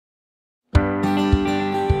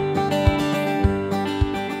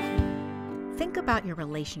about your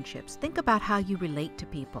relationships. Think about how you relate to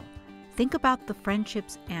people. Think about the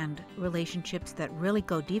friendships and relationships that really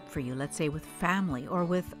go deep for you, let's say with family or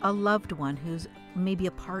with a loved one who's maybe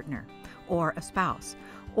a partner or a spouse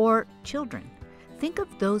or children. Think of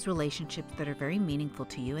those relationships that are very meaningful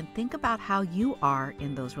to you and think about how you are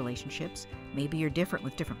in those relationships. Maybe you're different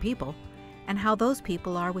with different people and how those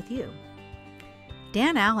people are with you.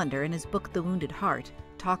 Dan Allender, in his book, The Wounded Heart,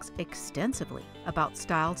 talks extensively about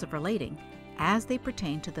styles of relating as they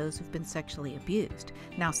pertain to those who've been sexually abused.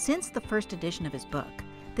 Now, since the first edition of his book,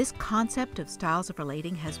 this concept of styles of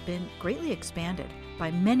relating has been greatly expanded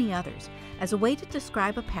by many others as a way to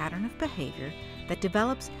describe a pattern of behavior that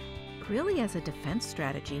develops really as a defense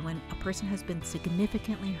strategy when a person has been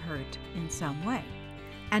significantly hurt in some way.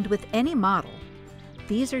 And with any model,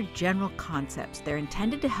 these are general concepts. They're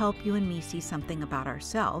intended to help you and me see something about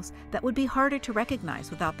ourselves that would be harder to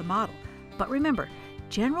recognize without the model. But remember,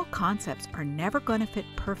 general concepts are never going to fit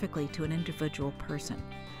perfectly to an individual person.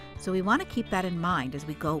 So we want to keep that in mind as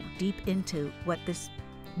we go deep into what this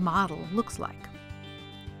model looks like.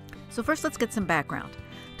 So first, let's get some background.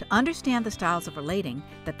 To understand the styles of relating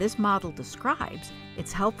that this model describes,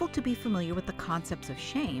 it's helpful to be familiar with the concepts of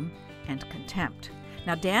shame and contempt.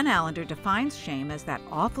 Now, Dan Allender defines shame as that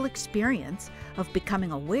awful experience of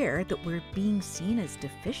becoming aware that we're being seen as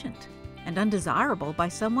deficient and undesirable by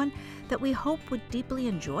someone that we hope would deeply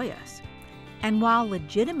enjoy us. And while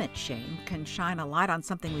legitimate shame can shine a light on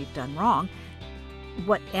something we've done wrong,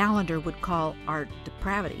 what Allender would call our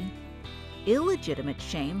depravity, illegitimate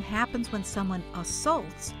shame happens when someone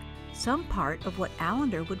assaults some part of what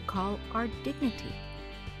Allender would call our dignity,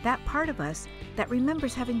 that part of us that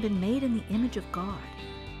remembers having been made in the image of God.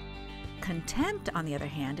 Contempt, on the other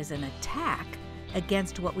hand, is an attack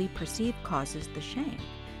against what we perceive causes the shame.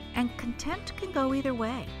 And contempt can go either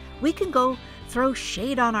way. We can go throw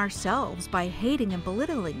shade on ourselves by hating and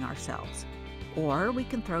belittling ourselves, or we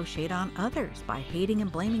can throw shade on others by hating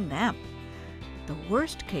and blaming them. The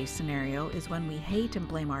worst case scenario is when we hate and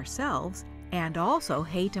blame ourselves and also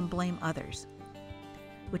hate and blame others.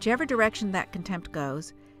 Whichever direction that contempt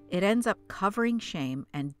goes, it ends up covering shame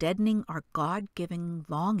and deadening our God-given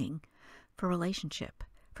longing for relationship,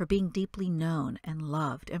 for being deeply known and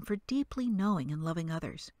loved, and for deeply knowing and loving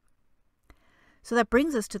others. So that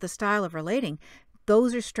brings us to the style of relating.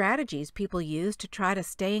 Those are strategies people use to try to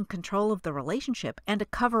stay in control of the relationship and to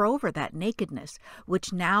cover over that nakedness,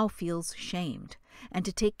 which now feels shamed, and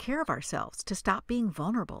to take care of ourselves, to stop being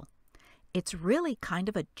vulnerable. It's really kind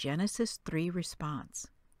of a Genesis 3 response.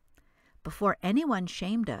 Before anyone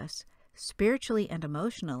shamed us, spiritually and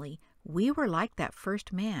emotionally, we were like that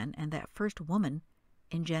first man and that first woman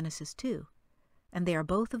in Genesis 2. And they are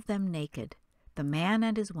both of them naked, the man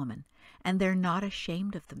and his woman, and they're not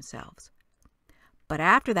ashamed of themselves. But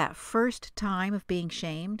after that first time of being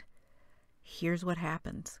shamed, here's what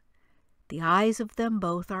happens. The eyes of them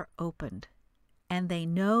both are opened, and they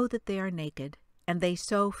know that they are naked, and they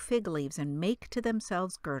sew fig leaves and make to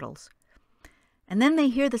themselves girdles. And then they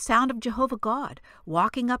hear the sound of Jehovah God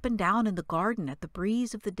walking up and down in the garden at the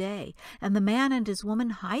breeze of the day, and the man and his woman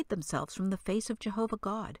hide themselves from the face of Jehovah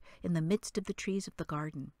God in the midst of the trees of the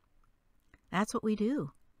garden. That's what we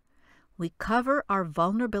do. We cover our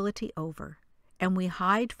vulnerability over, and we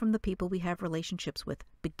hide from the people we have relationships with,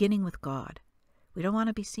 beginning with God. We don't want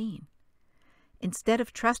to be seen. Instead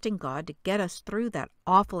of trusting God to get us through that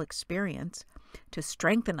awful experience, to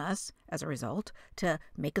strengthen us as a result, to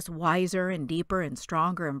make us wiser and deeper and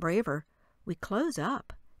stronger and braver, we close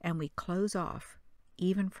up and we close off,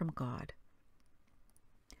 even from God.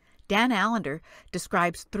 Dan Allender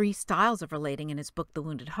describes 3 styles of relating in his book, The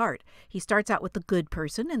Wounded Heart. He starts out with the good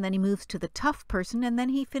person, and then he moves to the tough person, and then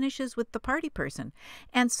he finishes with the party person.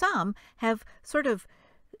 And some have sort of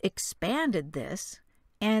expanded this,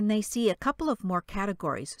 and they see a couple of more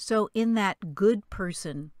categories. So in that good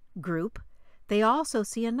person group, they also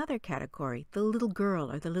see another category, the little girl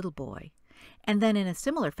or the little boy. And then in a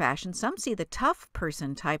similar fashion, some see the tough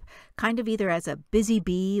person type kind of either as a busy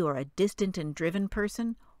bee or a distant and driven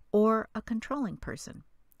person or a controlling person.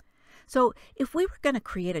 So if we were going to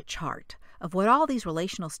create a chart of what all these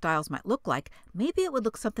relational styles might look like, maybe it would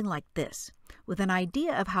look something like this, with an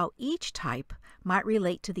idea of how each type might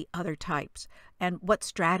relate to the other types and what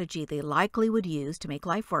strategy they likely would use to make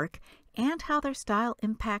life work and how their style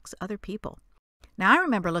impacts other people. Now, I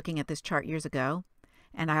remember looking at this chart years ago,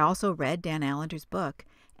 and I also read Dan Allender's book,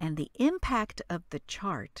 and the impact of the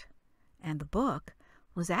chart and the book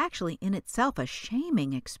was actually in itself a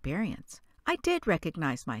shaming experience. I did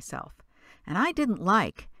recognize myself, and I didn't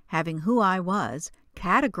like having who I was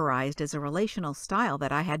categorized as a relational style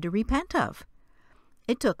that I had to repent of.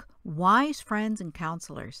 It took wise friends and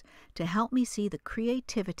counselors to help me see the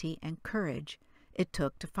creativity and courage it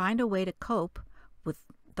took to find a way to cope with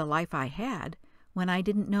the life I had when I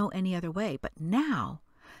didn't know any other way. But now,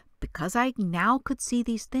 because I now could see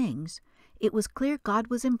these things, it was clear God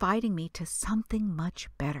was inviting me to something much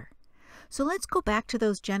better. So let's go back to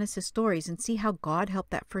those Genesis stories and see how God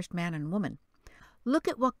helped that first man and woman. Look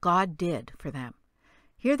at what God did for them.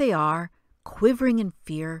 Here they are, quivering in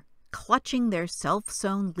fear, clutching their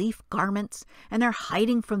self-sewn leaf garments, and they're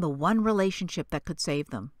hiding from the one relationship that could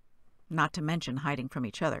save them, not to mention hiding from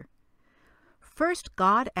each other. First,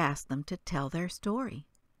 God asked them to tell their story,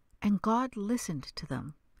 and God listened to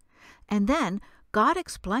them. And then God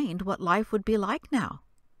explained what life would be like now.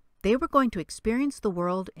 They were going to experience the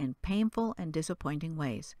world in painful and disappointing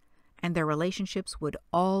ways, and their relationships would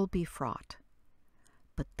all be fraught.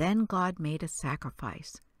 But then God made a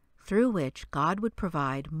sacrifice, through which God would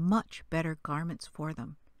provide much better garments for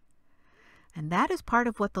them. And that is part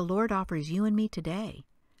of what the Lord offers you and me today,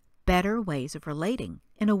 better ways of relating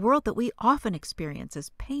in a world that we often experience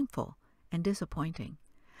as painful and disappointing.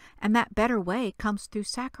 And that better way comes through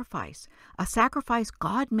sacrifice, a sacrifice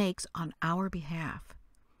God makes on our behalf.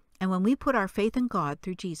 And when we put our faith in God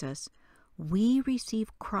through Jesus, we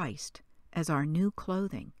receive Christ as our new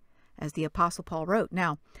clothing, as the Apostle Paul wrote.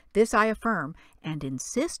 Now, this I affirm and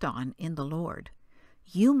insist on in the Lord.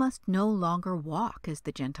 You must no longer walk as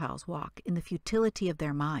the Gentiles walk, in the futility of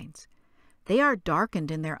their minds. They are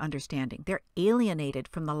darkened in their understanding. They're alienated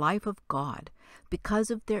from the life of God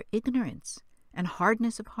because of their ignorance and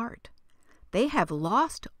hardness of heart. They have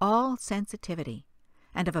lost all sensitivity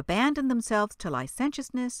and have abandoned themselves to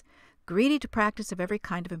licentiousness, greedy to practice of every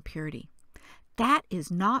kind of impurity. That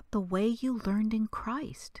is not the way you learned in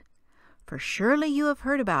Christ. For surely you have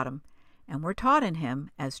heard about him, and were taught in him,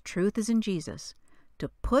 as truth is in Jesus, to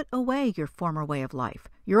put away your former way of life,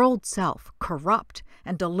 your old self, corrupt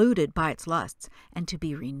and deluded by its lusts, and to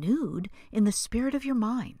be renewed in the spirit of your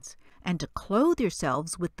minds, and to clothe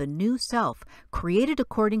yourselves with the new self, created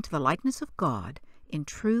according to the likeness of God, in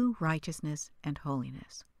true righteousness and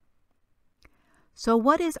holiness. So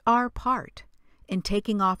what is our part in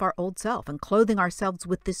taking off our old self and clothing ourselves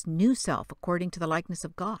with this new self according to the likeness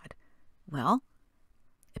of God? Well,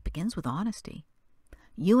 it begins with honesty.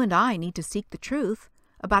 You and I need to seek the truth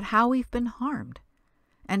about how we've been harmed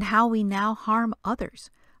and how we now harm others,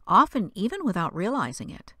 often even without realizing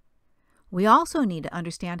it. We also need to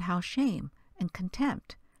understand how shame and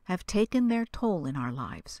contempt have taken their toll in our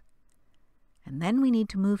lives. And then we need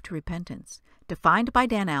to move to repentance, defined by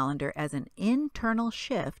Dan Allender as an internal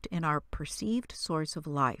shift in our perceived source of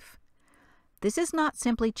life. This is not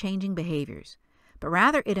simply changing behaviors, but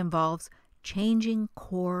rather it involves changing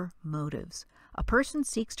core motives. A person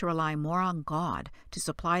seeks to rely more on God to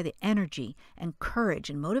supply the energy and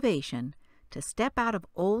courage and motivation to step out of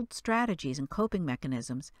old strategies and coping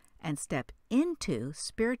mechanisms and step into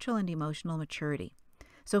spiritual and emotional maturity.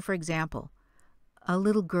 So, for example, a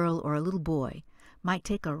little girl or a little boy might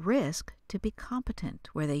take a risk to be competent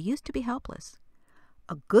where they used to be helpless.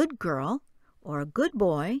 A good girl or a good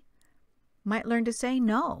boy might learn to say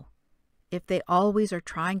no if they always are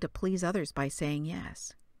trying to please others by saying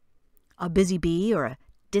yes. A busy bee or a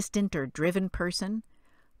distant or driven person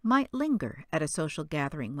might linger at a social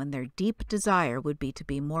gathering when their deep desire would be to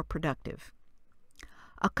be more productive.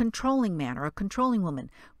 A controlling man or a controlling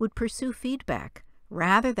woman would pursue feedback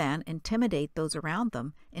rather than intimidate those around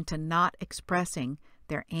them into not expressing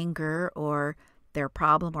their anger or their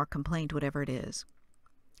problem or complaint, whatever it is.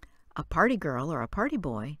 A party girl or a party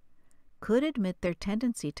boy could admit their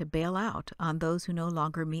tendency to bail out on those who no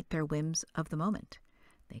longer meet their whims of the moment.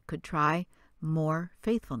 They could try more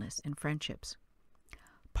faithfulness in friendships.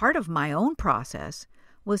 Part of my own process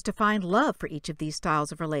was to find love for each of these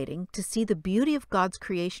styles of relating, to see the beauty of God's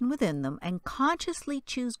creation within them, and consciously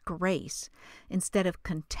choose grace instead of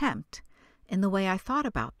contempt in the way I thought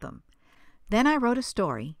about them. Then I wrote a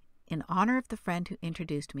story in honor of the friend who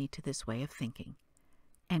introduced me to this way of thinking.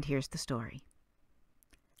 And here's the story.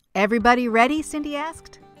 "Everybody ready?" Cindy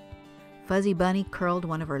asked. Fuzzy Bunny curled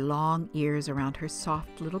one of her long ears around her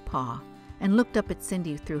soft little paw and looked up at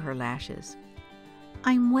Cindy through her lashes.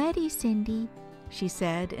 "I'm ready, Cindy," she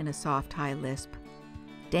said in a soft, high lisp.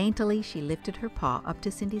 Daintily, she lifted her paw up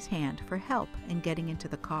to Cindy's hand for help in getting into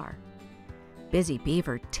the car. Busy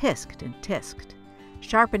Beaver tisked and tisked,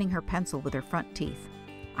 sharpening her pencil with her front teeth.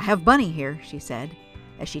 "I have Bunny here," she said,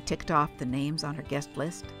 as she ticked off the names on her guest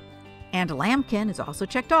list. "And Lambkin is also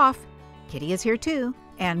checked off. Kitty is here too,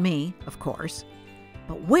 and me, of course.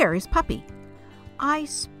 But where is Puppy?" I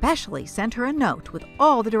specially sent her a note with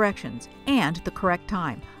all the directions and the correct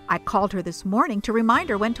time. I called her this morning to remind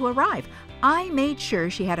her when to arrive. I made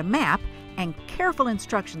sure she had a map and careful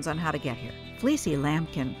instructions on how to get here." Fleecy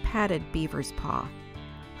Lambkin patted Beaver's paw,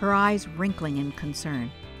 her eyes wrinkling in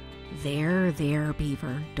concern. "There, there,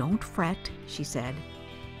 Beaver, don't fret," she said.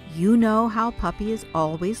 "You know how Puppy is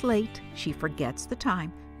always late. She forgets the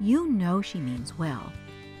time. You know she means well."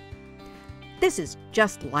 "This is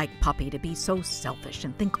just like Puppy to be so selfish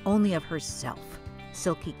and think only of herself,"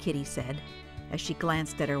 Silky Kitty said as she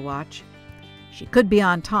glanced at her watch. "She could be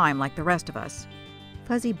on time like the rest of us."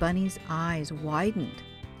 Fuzzy Bunny's eyes widened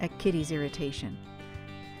at Kitty's irritation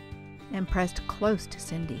and pressed close to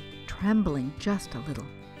Cindy, trembling just a little.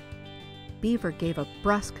 Beaver gave a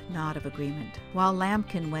brusque nod of agreement, while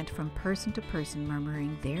Lambkin went from person to person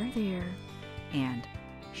murmuring, "There, there," and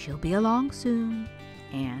 "She'll be along soon,"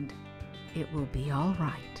 and "It will be all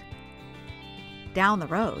right." Down the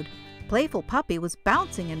road, Playful Puppy was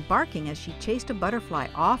bouncing and barking as she chased a butterfly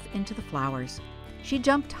off into the flowers. She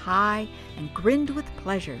jumped high and grinned with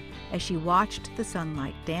pleasure as she watched the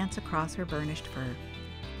sunlight dance across her burnished fur.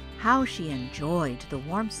 How she enjoyed the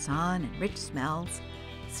warm sun and rich smells,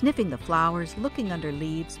 sniffing the flowers, looking under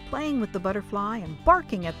leaves, playing with the butterfly, and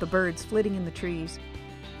barking at the birds flitting in the trees.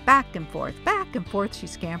 Back and forth she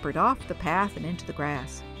scampered off the path and into the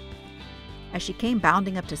grass. As she came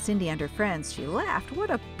bounding up to Cindy and her friends, she laughed. "What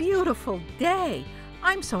a beautiful day!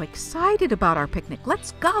 I'm so excited about our picnic.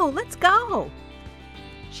 Let's go, let's go!"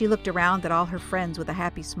 She looked around at all her friends with a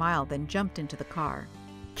happy smile, then jumped into the car.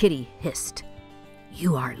 Kitty hissed.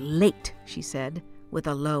 "You are late," she said, with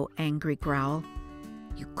a low, angry growl.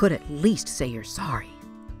 "You could at least say you're sorry."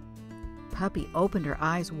 Puppy opened her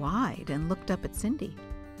eyes wide and looked up at Cindy.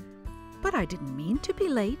 "But I didn't mean to be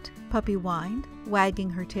late," Puppy whined,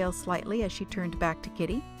 wagging her tail slightly as she turned back to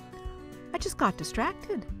Kitty. "I just got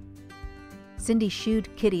distracted." Cindy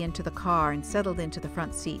shooed Kitty into the car and settled into the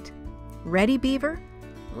front seat. "Ready, Beaver?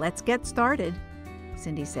 Let's get started,"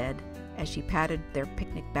 Cindy said as she patted their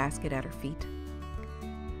picnic basket at her feet.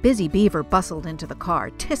 Busy Beaver bustled into the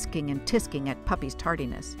car, tisking and tisking at Puppy's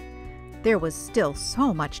tardiness. There was still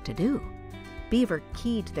so much to do. Beaver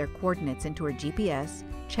keyed their coordinates into her GPS,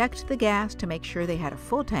 checked the gas to make sure they had a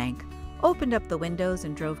full tank, opened up the windows,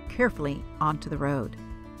 and drove carefully onto the road.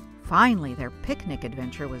 Finally, their picnic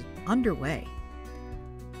adventure was underway.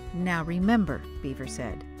 "Now remember," Beaver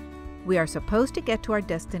said, "we are supposed to get to our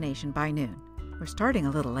destination by noon. We're starting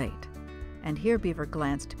a little late." And here Beaver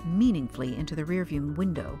glanced meaningfully into the rearview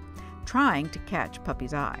window, trying to catch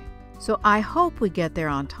Puppy's eye. "So I hope we get there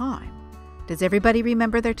on time. Does everybody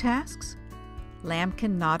remember their tasks?"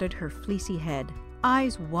 Lambkin nodded her fleecy head,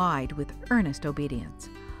 eyes wide with earnest obedience.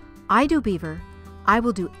 "I do, Beaver. I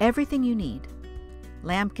will do everything you need."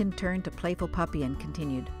 Lambkin turned to Playful Puppy and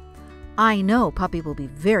continued, "I know Puppy will be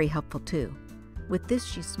very helpful too." With this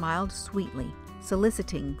she smiled sweetly,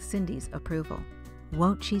 soliciting Cindy's approval.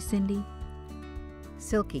 "Won't she, Cindy?"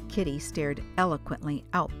 Silky Kitty stared eloquently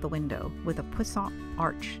out the window with a puissant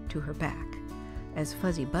arch to her back, as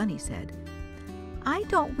Fuzzy Bunny said, "I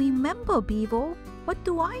don't remember, Beaver. What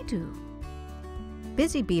do I do?"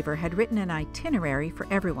 Busy Beaver had written an itinerary for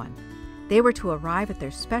everyone. They were to arrive at their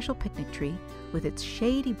special picnic tree with its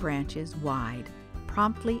shady branches wide,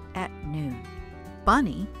 promptly at noon.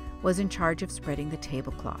 Bunny was in charge of spreading the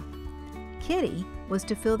tablecloth. Kitty was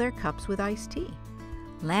to fill their cups with iced tea.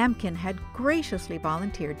 Lambkin had graciously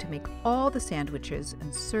volunteered to make all the sandwiches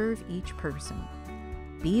and serve each person.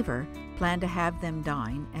 Beaver planned to have them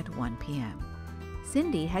dine at 1 p.m.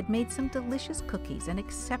 Cindy had made some delicious cookies, an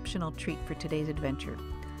exceptional treat for today's adventure.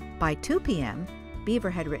 By 2 p.m.,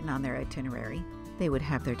 Beaver had written on their itinerary they would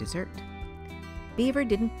have their dessert. Beaver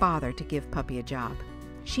didn't bother to give Puppy a job.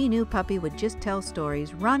 She knew Puppy would just tell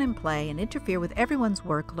stories, run and play, and interfere with everyone's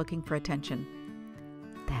work looking for attention.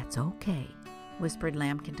 "That's okay," whispered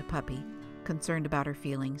Lambkin to Puppy, concerned about her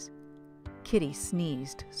feelings. Kitty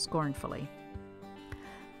sneezed scornfully.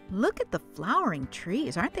 "Look at the flowering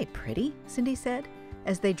trees. Aren't they pretty?" Cindy said,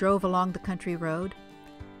 as they drove along the country road.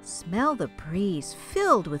 "Smell the breeze,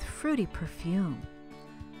 filled with fruity perfume."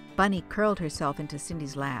 Bunny curled herself into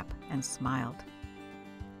Cindy's lap and smiled.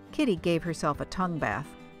 Kitty gave herself a tongue bath,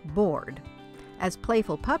 bored, as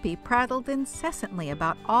Playful Puppy prattled incessantly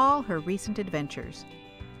about all her recent adventures.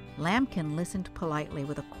 Lambkin listened politely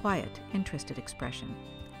with a quiet, interested expression.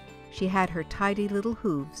 She had her tidy little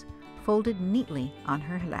hooves folded neatly on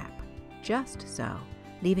her lap, just so,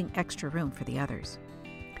 leaving extra room for the others.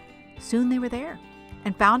 Soon they were there,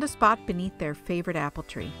 and found a spot beneath their favorite apple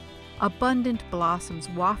tree. Abundant blossoms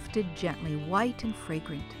wafted gently, white and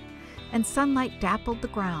fragrant. and sunlight dappled the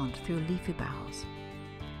ground through leafy boughs.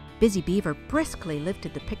 Busy Beaver briskly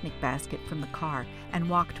lifted the picnic basket from the car and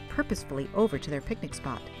walked purposefully over to their picnic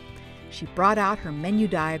spot. She brought out her menu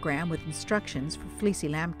diagram with instructions for Fleecy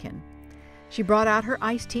Lambkin. She brought out her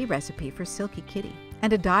iced tea recipe for Silky Kitty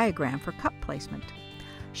and a diagram for cup placement.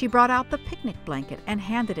 She brought out the picnic blanket and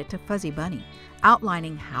handed it to Fuzzy Bunny,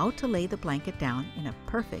 outlining how to lay the blanket down in a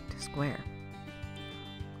perfect square.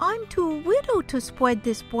 "I'm too widow to spread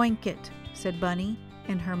this blanket," said Bunny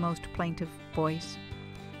in her most plaintive voice.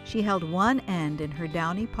 She held one end in her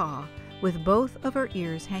downy paw, with both of her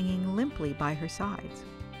ears hanging limply by her sides.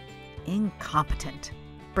 "Incompetent,"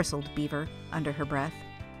 bristled Beaver under her breath.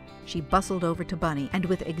 She bustled over to Bunny and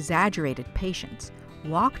with exaggerated patience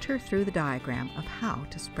walked her through the diagram of how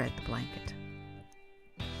to spread the blanket.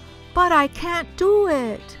 "But I can't do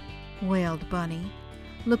it," wailed Bunny,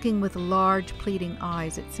 looking with large pleading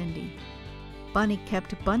eyes at Cindy. Bunny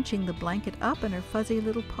kept bunching the blanket up in her fuzzy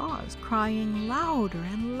little paws, crying louder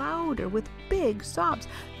and louder with big sobs.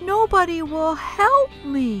 "Nobody will help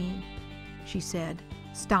me," she said,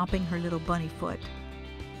 stomping her little bunny foot.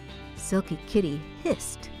 Silky Kitty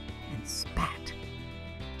hissed and spat.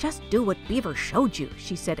 "Just do what Beaver showed you,"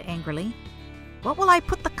 she said angrily. "What will I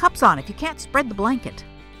put the cups on if you can't spread the blanket?"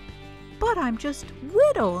 "But I'm just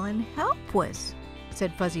widow and helpless,"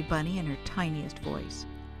 said Fuzzy Bunny in her tiniest voice.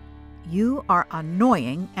 "You are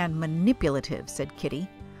annoying and manipulative," said Kitty,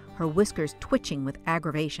 her whiskers twitching with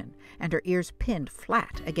aggravation and her ears pinned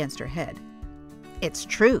flat against her head. "It's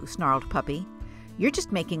true," snarled Puppy. "You're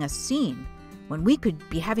just making a scene when we could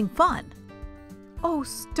be having fun." "Oh,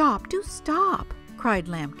 stop, do stop," cried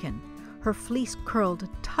Lambkin, her fleece curled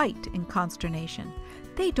tight in consternation.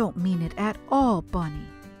 "They don't mean it at all, Bunny,"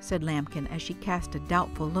 said Lambkin as she cast a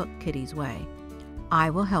doubtful look Kitty's way. "I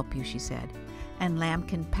will help you," she said, and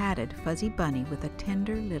Lambkin patted Fuzzy Bunny with a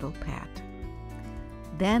tender little pat.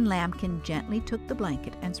 Then Lambkin gently took the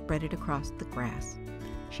blanket and spread it across the grass.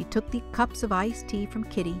 She took the cups of iced tea from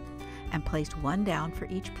Kitty and placed one down for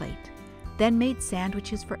each plate, then made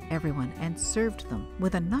sandwiches for everyone and served them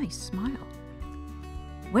with a nice smile.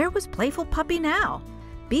 Where was playful Puppy now?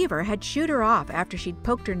 Beaver had shooed her off after she'd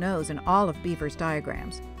poked her nose in all of Beaver's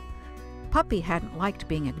diagrams. Puppy hadn't liked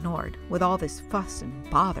being ignored with all this fuss and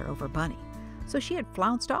bother over Bunny, so she had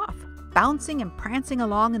flounced off, bouncing and prancing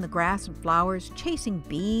along in the grass and flowers, chasing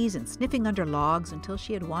bees and sniffing under logs until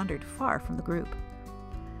she had wandered far from the group.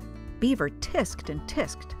 Beaver tisked and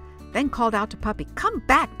tisked, then called out to Puppy, "Come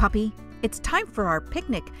back, Puppy! It's time for our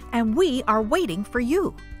picnic, and we are waiting for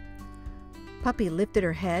you." Puppy lifted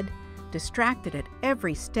her head, distracted at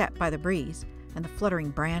every step by the breeze and the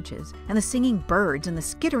fluttering branches and the singing birds and the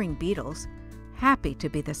skittering beetles, happy to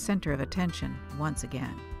be the center of attention once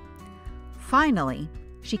again. Finally,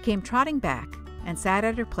 she came trotting back and sat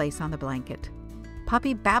at her place on the blanket.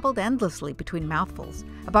 Puppy babbled endlessly between mouthfuls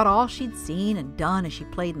about all she'd seen and done as she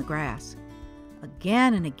played in the grass.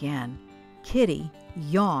 Again and again, Kitty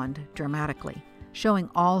yawned dramatically, showing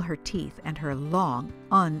all her teeth and her long,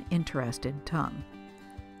 uninterested tongue.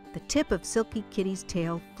 The tip of Silky Kitty's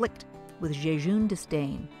tail flicked with jejune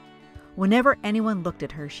disdain. Whenever anyone looked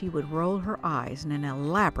at her, she would roll her eyes in an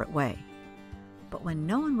elaborate way. But when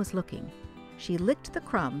no one was looking, she licked the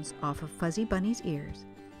crumbs off of Fuzzy Bunny's ears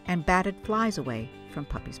and batted flies away from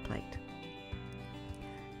Puppy's plate.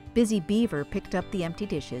 Busy Beaver picked up the empty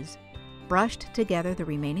dishes, brushed together the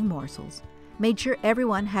remaining morsels, made sure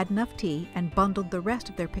everyone had enough tea, and bundled the rest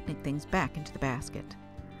of their picnic things back into the basket.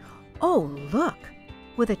 Oh, look!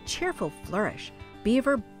 With a cheerful flourish,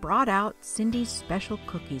 Beaver brought out Cindy's special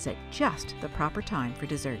cookies at just the proper time for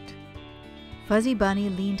dessert. Fuzzy Bunny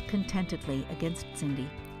leaned contentedly against Cindy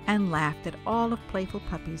and laughed at all of Playful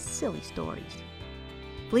Puppy's silly stories.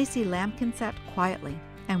 Fleecy Lambkin sat quietly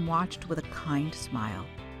and watched with a kind smile.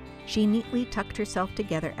 She neatly tucked herself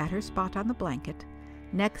together at her spot on the blanket,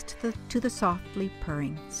 next to the softly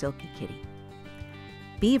purring Silky Kitty.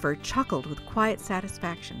 Beaver chuckled with quiet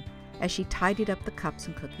satisfaction as she tidied up the cups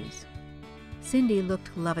and cookies. Cindy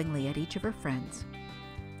looked lovingly at each of her friends.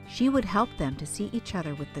 She would help them to see each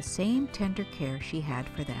other with the same tender care she had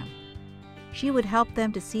for them. She would help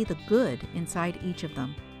them to see the good inside each of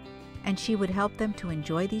them, and she would help them to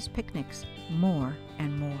enjoy these picnics more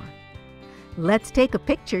and more. "Let's take a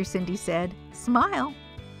picture," Cindy said. "Smile."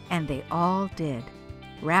 And they all did,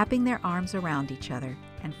 wrapping their arms around each other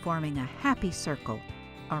and forming a happy circle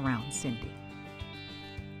around Cindy.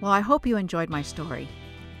 Well, I hope you enjoyed my story.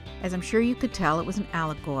 As I'm sure you could tell, it was an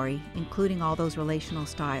allegory, including all those relational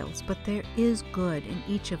styles, but there is good in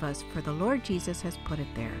each of us, for the Lord Jesus has put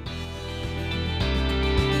it there.